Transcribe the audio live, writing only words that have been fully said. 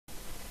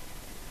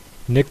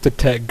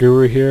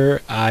NickTheTechGuru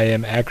here. I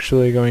am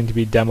actually going to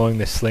be demoing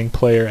the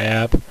Slingplayer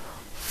app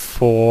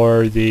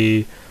for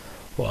the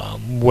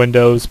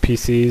Windows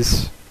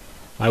PCs.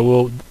 I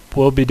will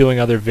be doing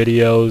other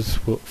videos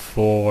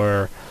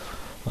for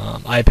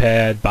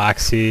iPad,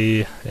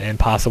 Boxy, and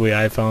possibly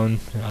iPhone.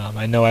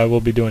 I know I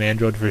will be doing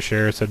Android for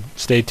sure, so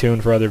stay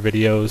tuned for other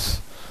videos.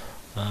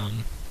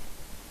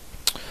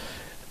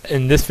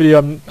 In this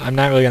video, I'm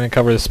not really going to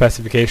cover the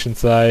specification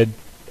side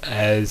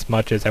as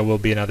much as I will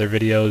be in other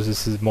videos.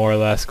 This is more or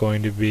less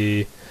going to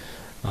be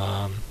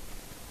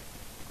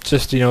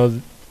just,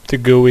 the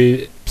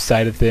GUI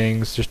side of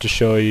things, just to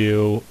show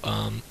you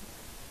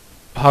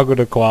how good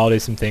a quality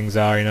some things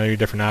are, your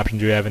different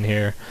options you have in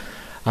here.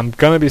 I'm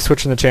going to be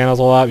switching the channels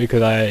a lot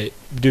because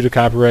due to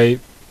copyright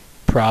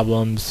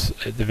problems,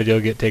 the video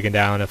will get taken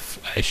down if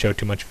I show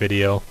too much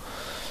video.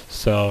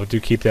 So do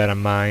keep that in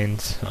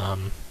mind.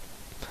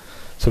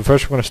 So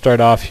first we're going to start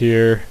off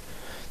here.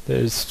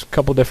 There's a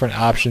couple different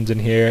options in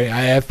here.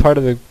 I have part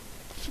of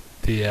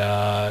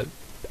the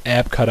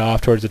app cut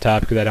off towards the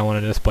top because I don't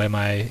want to display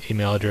my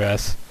email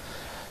address.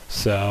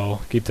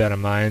 So keep that in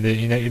mind.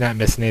 You're not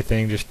missing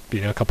anything. Just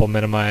a couple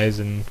minimize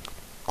and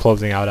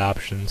closing out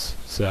options.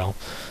 So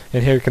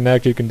in here,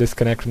 connect. You can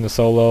disconnect from the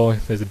Solo.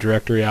 There's a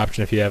directory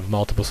option if you have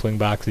multiple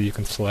Slingboxes. You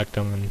can select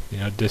them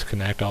and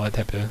disconnect, all that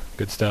type of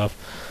good stuff.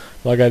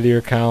 Log out of your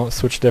account.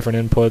 Switch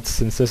different inputs.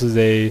 Since this is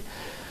a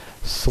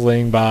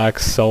Slingbox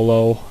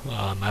SOLO,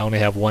 I only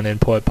have one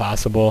input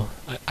possible.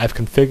 I've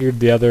configured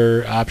the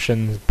other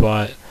options,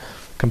 but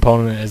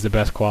component is the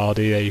best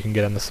quality that you can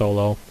get on the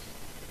SOLO,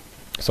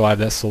 so I have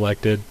that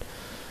selected.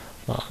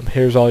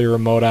 Here's all your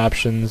remote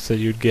options that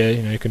you'd get.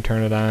 You can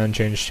turn it on,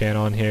 change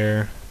channel in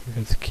here.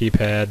 It's a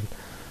keypad.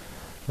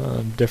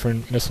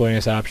 Different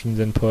miscellaneous options,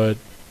 input,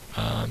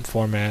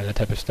 format, that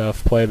type of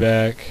stuff.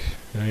 Playback.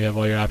 You have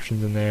all your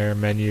options in there.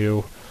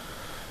 Menu,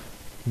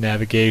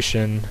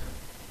 navigation,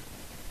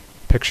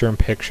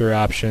 picture-in-picture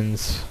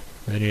options,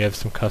 and then you have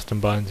some custom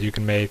buttons you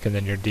can make, and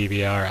then your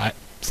DVR.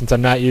 Since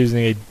I'm not using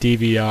a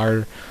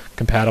DVR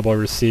compatible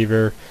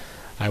receiver,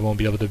 I won't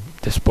be able to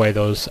display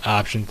those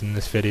options in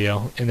this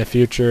video. In the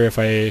future, if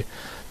the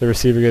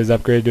receiver gets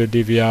upgraded to a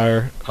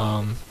DVR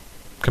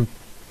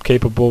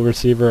capable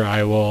receiver,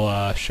 I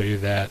will show you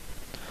that.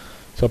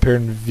 So up here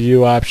in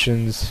view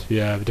options, you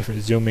have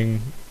different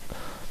zooming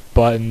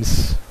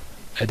buttons,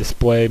 a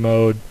display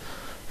mode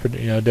for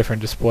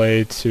different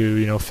display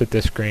to fit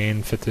the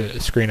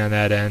screen on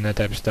that end, that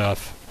type of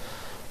stuff.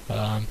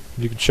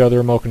 You can show the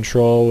remote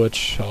control,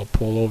 which I'll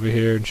pull over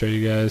here and show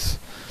you guys.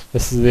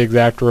 This is the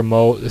exact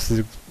remote. This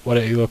is what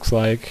it looks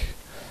like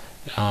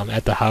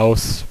at the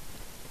house.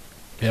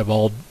 You have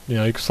all, you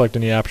can select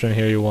any option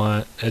here you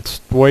want.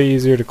 It's way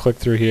easier to click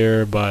through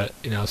here, but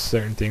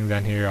certain things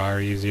on here are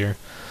easier.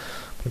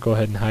 I'll go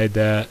ahead and hide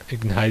that. You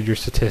can hide your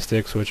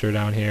statistics, which are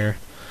down here.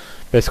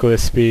 Basically the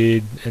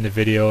speed and the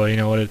video,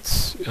 what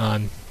it's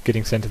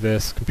getting sent to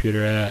this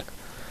computer at.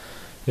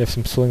 You have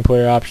some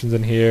Slingplayer options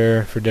in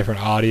here for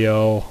different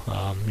audio,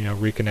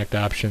 reconnect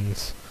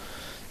options.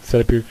 Set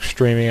up your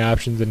streaming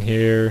options in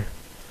here.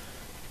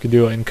 You can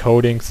do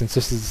encoding. Since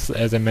this is,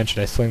 as I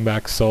mentioned, a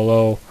Slingbox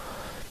SOLO,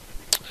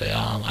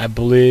 I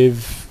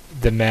believe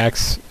the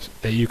max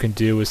that you can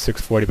do is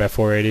 640 by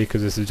 480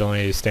 because this is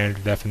only a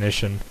standard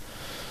definition.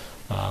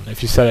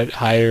 If you set it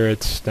higher,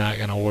 it's not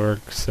going to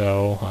work,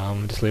 so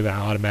just leave it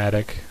on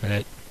automatic, and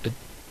it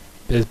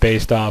is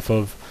based off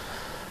of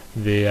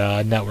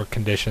the network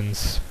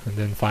conditions. And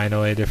then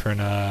finally, different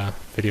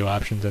video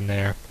options in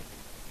there.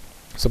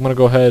 So I'm going to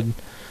go ahead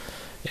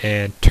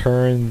and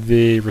turn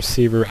the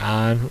receiver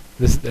on.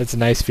 That's a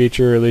nice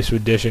feature, at least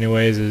with Dish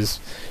anyways, is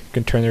you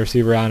can turn the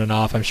receiver on and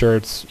off. I'm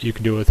sure you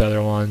can do it with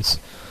other ones.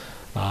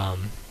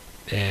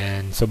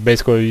 And so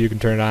basically you can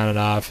turn it on and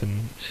off,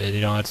 and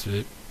it's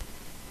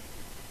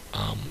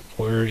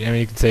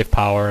you can save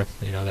power,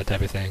 that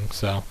type of thing.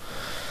 So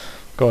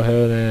go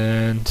ahead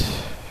and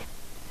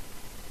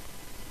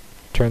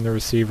turn the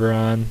receiver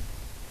on.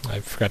 I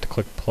forgot to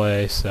click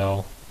play,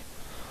 so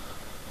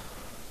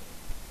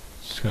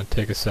it's just going to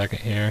take a second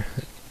here.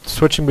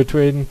 Switching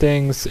between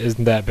things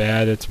isn't that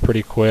bad. It's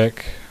pretty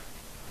quick.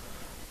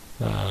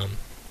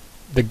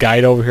 The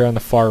guide over here on the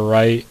far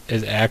right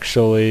is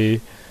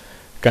actually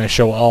going to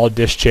show all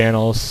Dish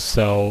channels,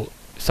 so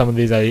some of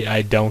these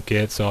I don't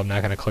get, so I'm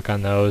not going to click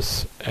on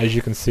those. As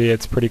you can see,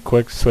 it's pretty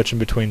quick switching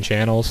between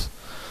channels.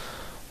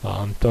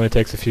 It only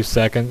takes a few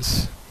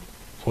seconds,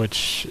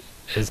 which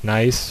is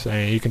nice. I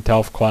mean, you can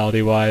tell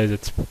quality-wise,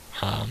 it's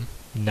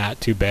not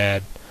too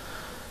bad.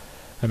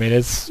 I mean,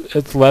 it's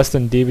less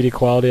than DVD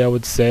quality, I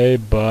would say,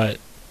 but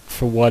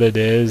for what it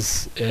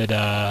is,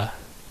 it's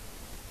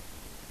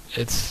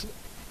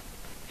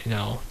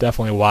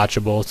definitely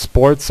watchable.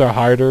 Sports are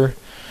harder,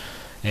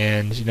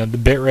 and the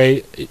bit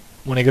rate,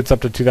 when it gets up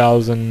to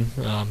 2000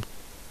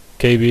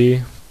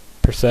 KB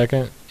per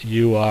second,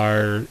 you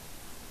are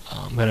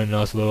going to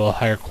notice a little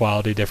higher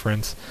quality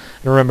difference.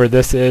 And remember,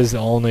 this is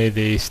only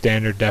the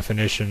standard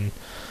definition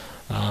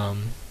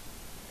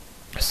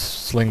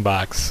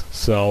Slingbox,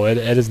 so it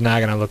is not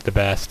going to look the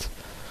best.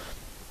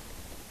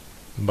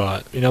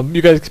 But you know,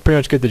 you guys pretty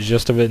much get the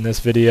gist of it in this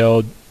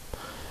video.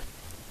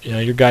 You know,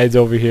 your guide's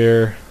over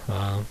here.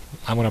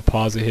 I'm gonna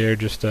pause it here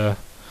just to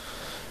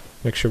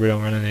make sure we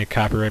don't run into any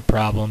copyright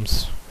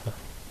problems.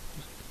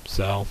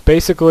 So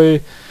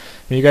basically,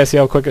 you guys see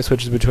how quick it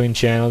switches between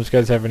channels. If you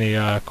guys have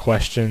any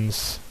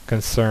questions,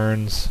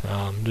 concerns,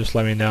 just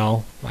let me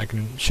know. I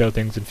can show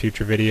things in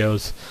future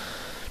videos.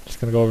 Just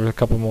gonna go over a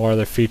couple more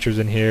other features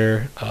in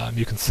here.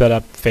 You can set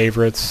up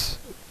favorites.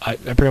 I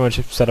pretty much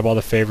set up all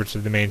the favorites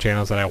of the main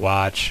channels that I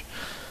watch,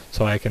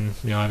 so I can,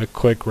 you know, have a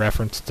quick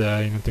reference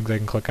to, you know, things I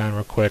can click on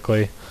real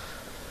quickly.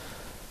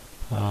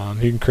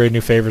 You can create a new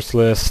favorites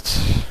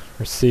list.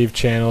 Receive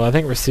channel. I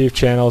think receive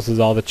channels is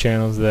all the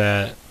channels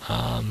that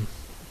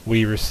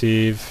we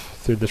receive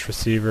through this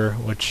receiver,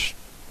 which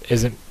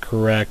isn't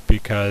correct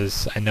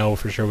because I know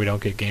for sure we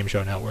don't get Game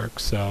Show Network.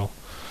 So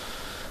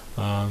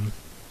I'm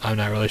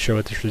not really sure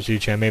what this receive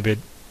channel. Maybe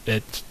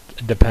it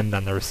depends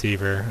on the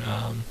receiver.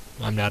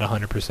 I'm not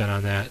 100%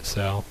 on that.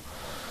 So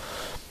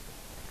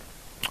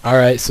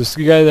alright, so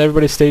you guys,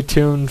 everybody stay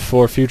tuned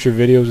for future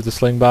videos with the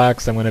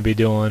Slingbox. I'm going to be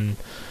doing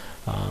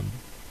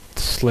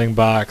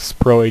Slingbox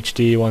Pro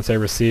HD once I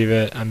receive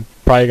it. I'm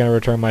probably going to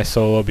return my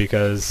Solo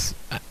because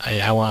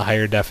I want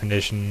higher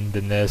definition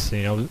than this.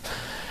 You know,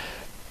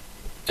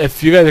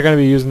 if you guys are going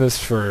to be using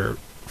this for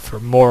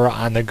more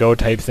on-the-go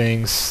type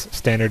things,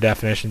 standard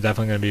definition is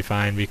definitely going to be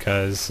fine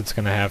because it's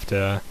going to have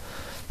to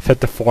fit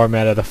the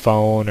format of the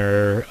phone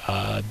or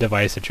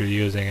device that you're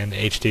using, and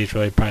HD is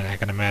really probably not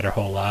going to matter a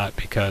whole lot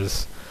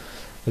because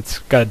it's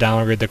got to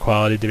downgrade the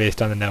quality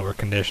based on the network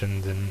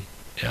conditions, and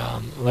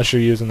unless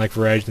you're using like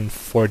Verizon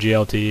 4G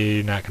LTE,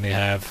 you're not going to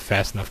have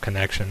fast enough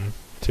connection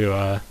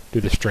to do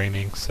the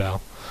streaming.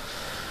 So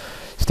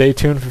stay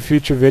tuned for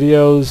future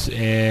videos,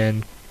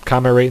 and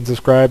comment, rate, and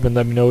subscribe, and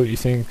let me know what you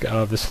think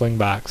of the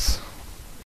Slingbox.